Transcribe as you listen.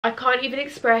I can't even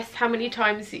express how many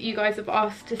times you guys have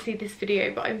asked to see this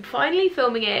video, but I'm finally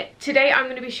filming it. Today I'm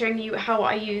going to be showing you how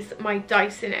I use my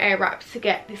Dyson Airwrap to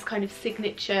get this kind of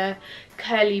signature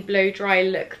curly blow dry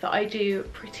look that I do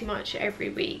pretty much every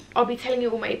week. I'll be telling you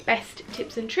all my best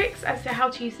tips and tricks as to how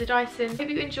to use the Dyson. Hope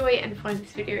you enjoy and find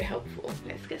this video helpful.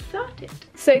 Let's get started.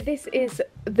 So this is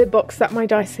the box that my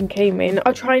Dyson came in.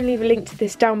 I'll try and leave a link to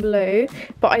this down below,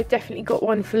 but I've definitely got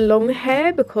one for long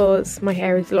hair because my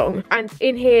hair is long. And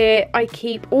in here I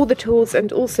keep all the tools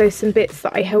and also some bits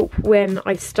that I help when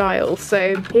I style.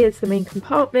 So here's the main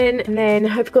compartment, and then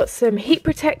I've got some heat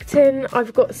protectant,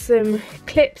 I've got some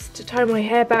clips to tie my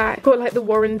hair back, I've got like the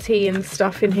warranty and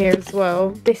stuff in here as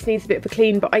well. This needs a bit of a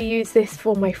clean, but I use this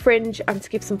for my fringe and to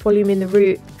give some volume in the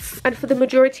roots. And for the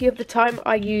majority of the time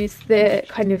I use the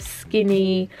kind of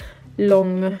skinny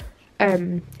long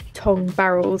tong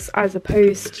barrels as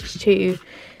opposed to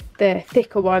the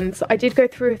thicker ones. I did go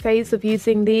through a phase of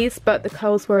using these, but the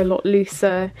curls were a lot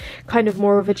looser, kind of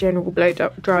more of a general blow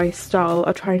dry style.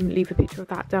 I'll try and leave a picture of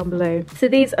that down below. So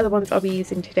these are the ones I'll be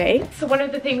using today. So one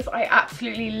of the things I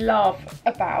absolutely love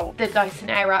about the Dyson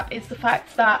Airwrap is the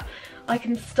fact that I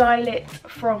can style it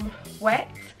from wet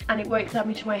and it won't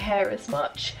damage my hair as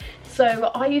much.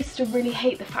 So I used to really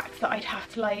hate the fact that I'd have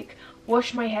to like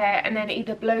wash my hair and then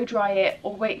either blow dry it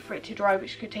or wait for it to dry,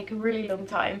 which could take a really long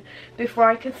time before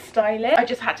I could style it. I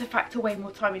just had to factor way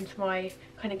more time into my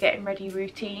kind of getting ready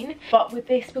routine. But with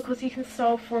this, because you can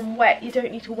style from wet, you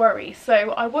don't need to worry.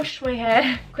 So I washed my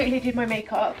hair, quickly did my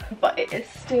makeup, but it is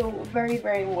still very,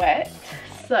 very wet.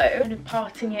 So I'm kind of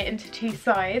parting it into two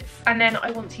sides, and then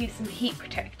I want to use some heat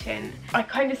protectant. I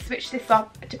kind of switch this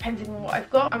up depending on what I've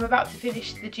got. I'm about to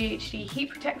finish the GHD heat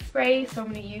protect spray, so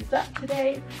I'm going to use that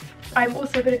today. I'm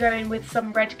also going to go in with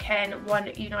some Red Ken One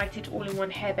United all-in-one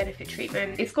hair benefit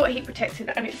treatment. It's got heat protectant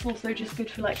and it's also just good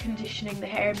for like conditioning the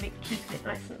hair and keeping it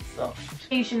nice and soft.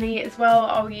 Occasionally as well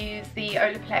I'll use the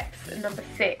Olaplex number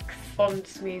 6 Bond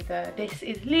Smoother. This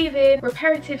is leave-in,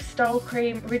 reparative style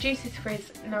cream, reduces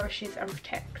frizz, nourishes and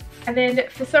protects. And then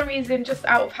for some reason, just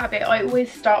out of habit, I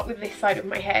always start with this side of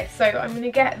my hair. So I'm going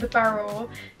to get the barrel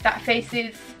that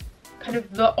faces kind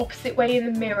of the opposite way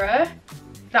in the mirror.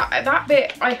 That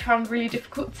bit I found really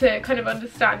difficult to kind of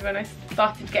understand when I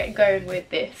started getting going with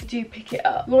this. Do pick it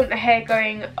up. You want the hair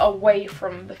going away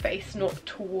from the face, not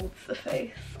towards the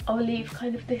face. I'll leave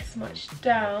kind of this much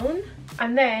down,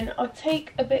 and then I'll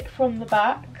take a bit from the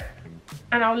back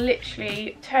and I'll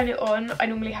literally turn it on. I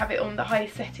normally have it on the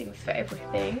highest settings for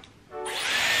everything.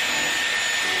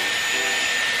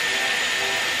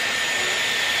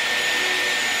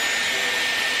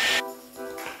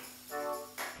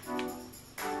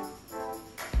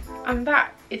 And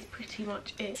that is pretty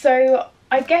much it. So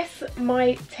I guess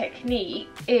my technique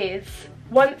is,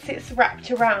 once it's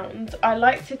wrapped around, I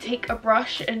like to take a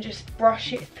brush and just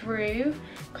brush it through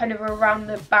kind of around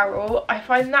the barrel. I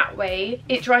find that way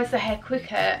it dries the hair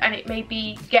quicker and it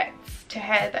maybe gets to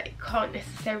hair that it can't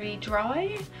necessarily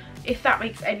dry, if that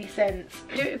makes any sense.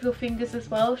 Do it with your fingers as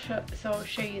well, so I'll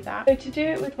show you that. So to do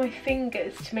it with my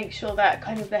fingers, to make sure that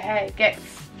kind of the hair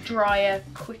gets drier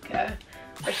quicker,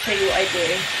 I'll show you what I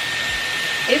do.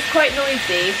 It's quite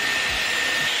noisy.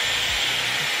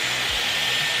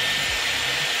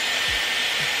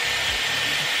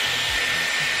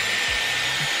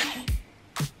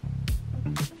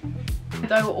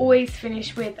 And I will always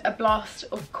finish with a blast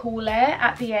of cool air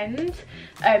at the end,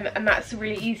 and that's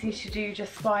really easy to do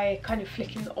just by kind of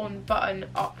flicking the on button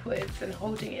upwards and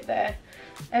holding it there.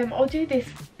 I'll do this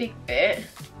big bit.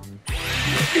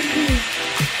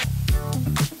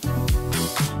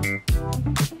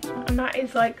 And that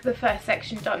is like the first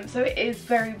section done, so it is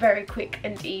very, very quick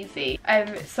and easy.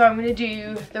 So I'm going to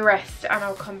do the rest and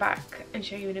I'll come back and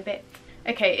show you in a bit.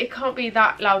 Okay, it can't be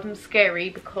that loud and scary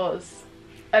because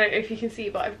I don't know if you can see,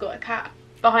 but I've got a cat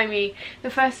behind me. The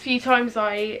first few times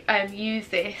I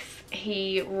used this,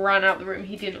 he ran out the room.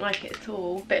 He didn't like it at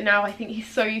all, but now I think he's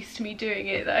so used to me doing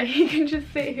it that he can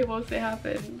just sit here whilst it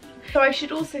happens. So I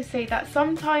should also say that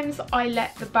sometimes I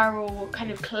let the barrel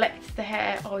kind of collect the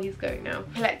hair. Oh, he's going now.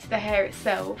 Collect the hair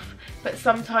itself, but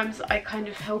sometimes I kind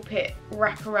of help it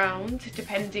wrap around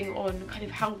depending on kind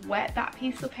of how wet that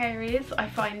piece of hair is. I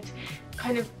find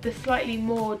kind of the slightly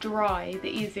more dry, the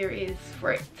easier it is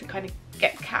for it to kind of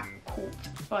get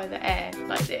caught by the air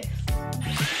like this.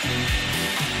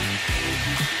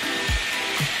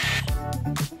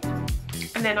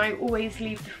 And then I always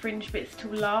leave the fringe bits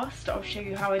till last. I'll show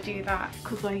you how I do that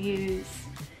because I use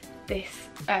this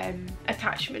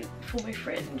attachment for my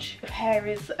fringe. The hair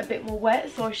is a bit more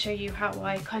wet, so I'll show you how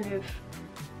I kind of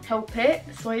help it.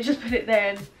 So I just put it there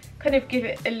and kind of give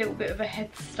it a little bit of a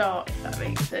head start, if that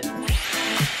makes sense.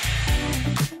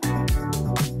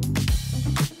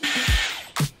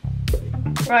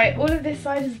 Right, all of this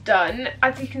side is done.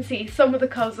 As you can see, some of the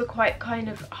curls are quite kind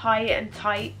of high and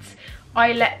tight.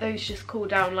 I let those just cool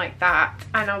down like that,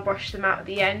 and I'll brush them out at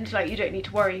the end. Like, you don't need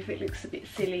to worry if it looks a bit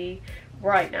silly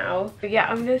right now. But yeah,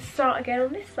 I'm going to start again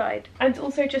on this side. And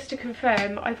also, just to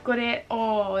confirm, I've got it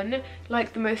on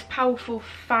like the most powerful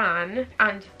fan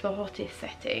and the hottest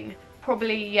setting.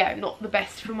 Probably, yeah, not the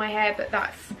best for my hair, but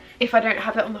that's, if I don't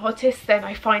have it on the hottest, then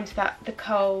I find that the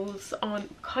curls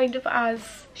aren't kind of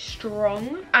as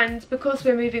strong. And because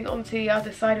we're moving on to the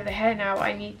other side of the hair now,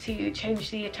 I need to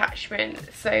change the attachment.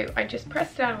 So I just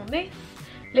press down on this,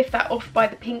 lift that off by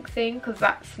the pink thing because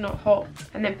that's not hot,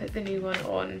 and then put the new one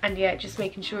on. And yeah, just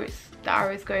making sure the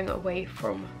arrow is going away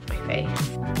from my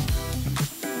face.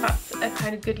 That's a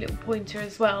kind of good little pointer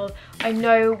as well. I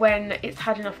know when it's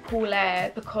had enough cool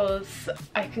air because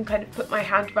I can kind of put my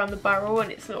hand around the barrel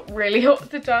and it's not really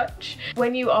hot to touch.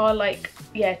 When you are like,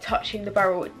 yeah, touching the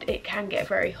barrel, it can get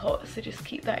very hot, so just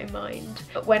keep that in mind.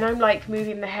 But when I'm like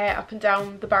moving the hair up and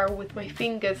down the barrel with my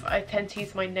fingers, I tend to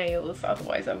use my nails,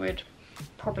 otherwise I would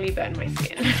probably burn my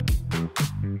skin.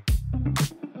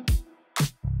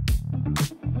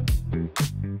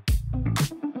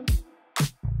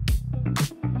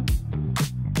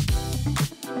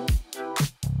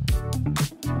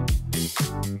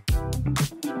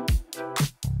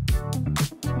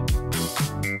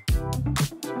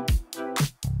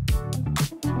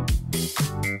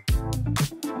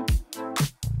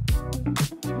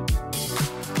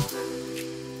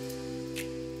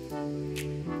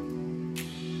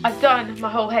 I've done my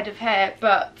whole head of hair,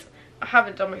 but I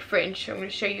haven't done my fringe, so I'm going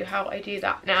to show you how I do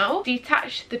that now.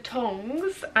 Detach the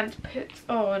tongs and put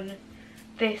on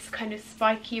this kind of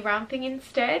spiky round thing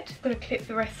instead. I'm going to clip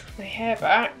the rest of my hair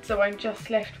back, so I'm just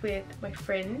left with my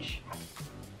fringe.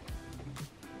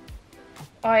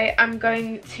 I am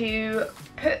going to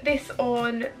put this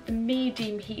on the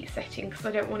medium heat setting because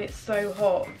I don't want it so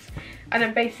hot. And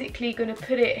I'm basically going to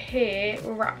put it here,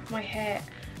 wrap my hair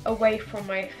away from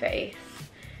my face,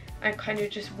 and kind of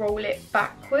just roll it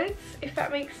backwards, if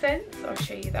that makes sense. I'll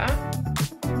show you that.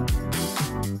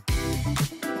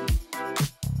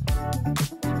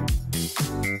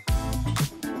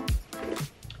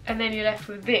 And then you're left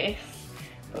with this.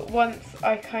 But once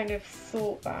I kind of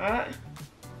sort that,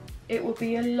 it will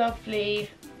be a lovely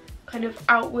kind of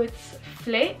outwards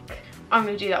flick. I'm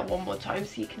going to do that one more time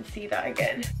so you can see that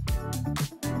again.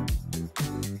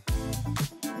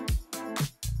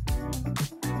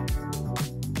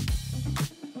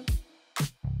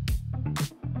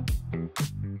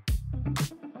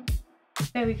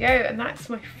 There we go, and that's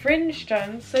my fringe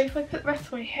done. So if I put the rest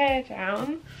of my hair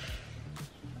down,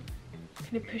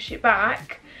 kind of push it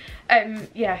back,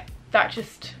 yeah, that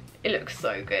just, it looks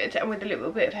so good, and with a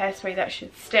little bit of hairspray that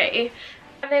should stay.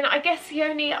 And then I guess the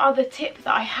only other tip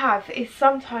that I have is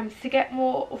sometimes to get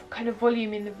more of kind of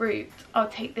volume in the root, I'll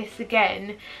take this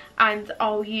again and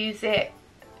I'll use it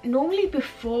normally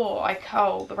before I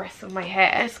curl the rest of my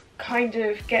hair. Just kind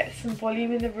of get some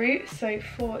volume in the root. So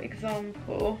for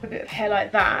example, a bit of hair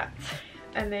like that,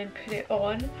 and then put it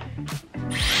on.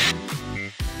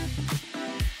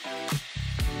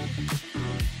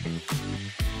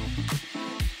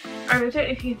 And I don't know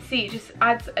if you can see, it just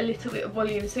adds a little bit of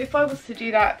volume. So if I was to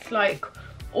do that like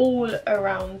all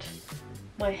around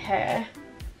my hair,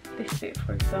 this bit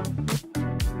for example,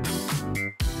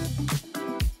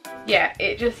 yeah,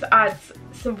 it just adds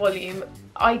some volume.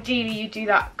 Ideally you do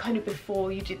that kind of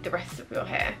before you did the rest of your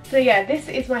hair. So yeah, this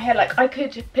is my hair. Like, I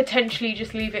could potentially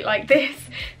just leave it like this.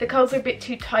 The curls are a bit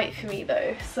too tight for me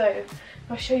though, so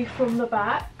I'll show you from the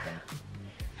back.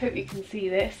 Hope you can see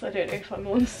this. I don't know if I'm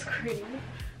on screen,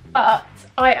 but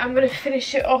I am going to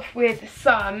finish it off with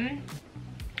some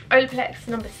Olaplex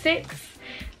number 6.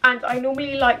 And I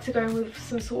normally like to go in with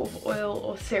some sort of oil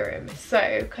or serum.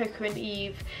 So Coco and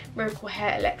Eve Miracle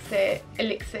Hair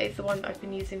Elixir is the one that I've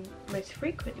been using most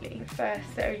frequently.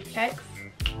 First, the Olaplex.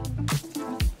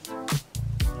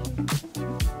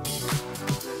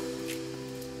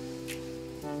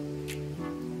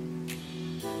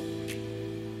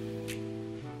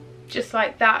 Just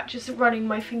like that, just running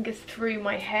my fingers through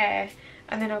my hair.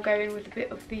 And then I'll go in with a bit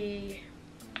of the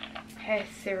hair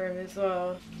serum as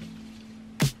well.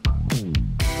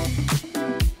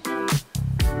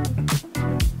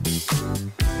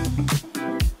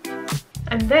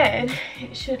 And then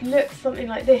it should look something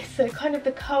like this. So kind of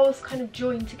the curls kind of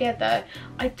join together.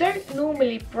 I don't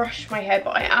normally brush my hair,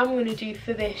 but I am going to do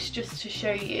for this just to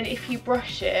show you. And if you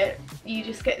brush it, you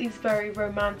just get these very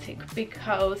romantic big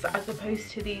curls as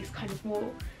opposed to these kind of more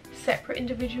separate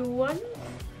individual ones.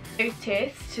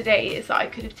 Noticed today is that I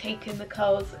could have taken the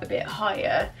curls a bit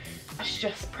higher. That's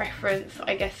just preference,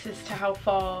 I guess, as to how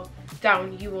far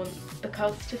down you want the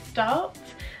curls to start.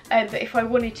 But if I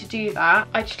wanted to do that,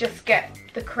 I'd just get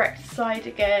the correct side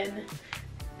again,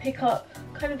 pick up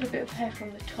kind of a bit of hair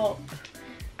from the top,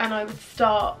 and I would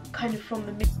start kind of from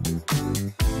the middle.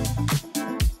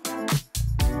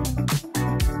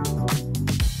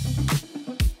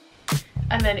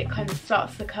 And then it kind of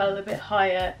starts the curl a bit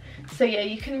higher. So yeah,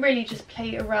 you can really just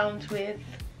play around with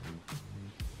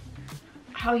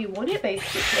how you want it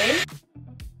basically.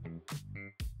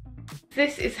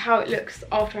 This is how it looks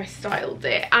after I styled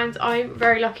it, and I'm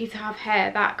very lucky to have hair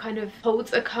that kind of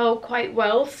holds a curl quite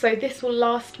well, so this will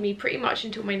last me pretty much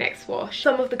until my next wash.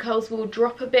 Some of the curls will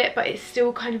drop a bit, but it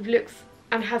still kind of looks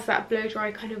and has that blow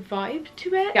dry kind of vibe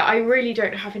to it. Yeah, I really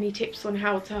don't have any tips on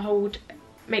how to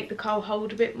make the curl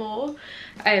hold a bit more.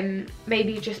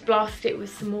 Maybe just blast it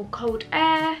with some more cold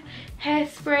air,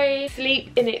 hairspray,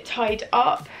 sleep in it tied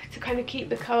up to kind of keep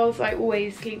the curls. I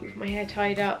always sleep with my hair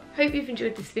tied up. Hope you've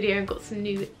enjoyed this video and got some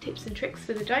new tips and tricks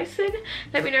for the Dyson.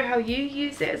 Let me know how you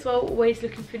use it as well. Always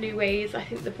looking for new ways. I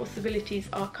think the possibilities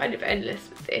are kind of endless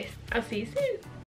with this. I'll see you soon.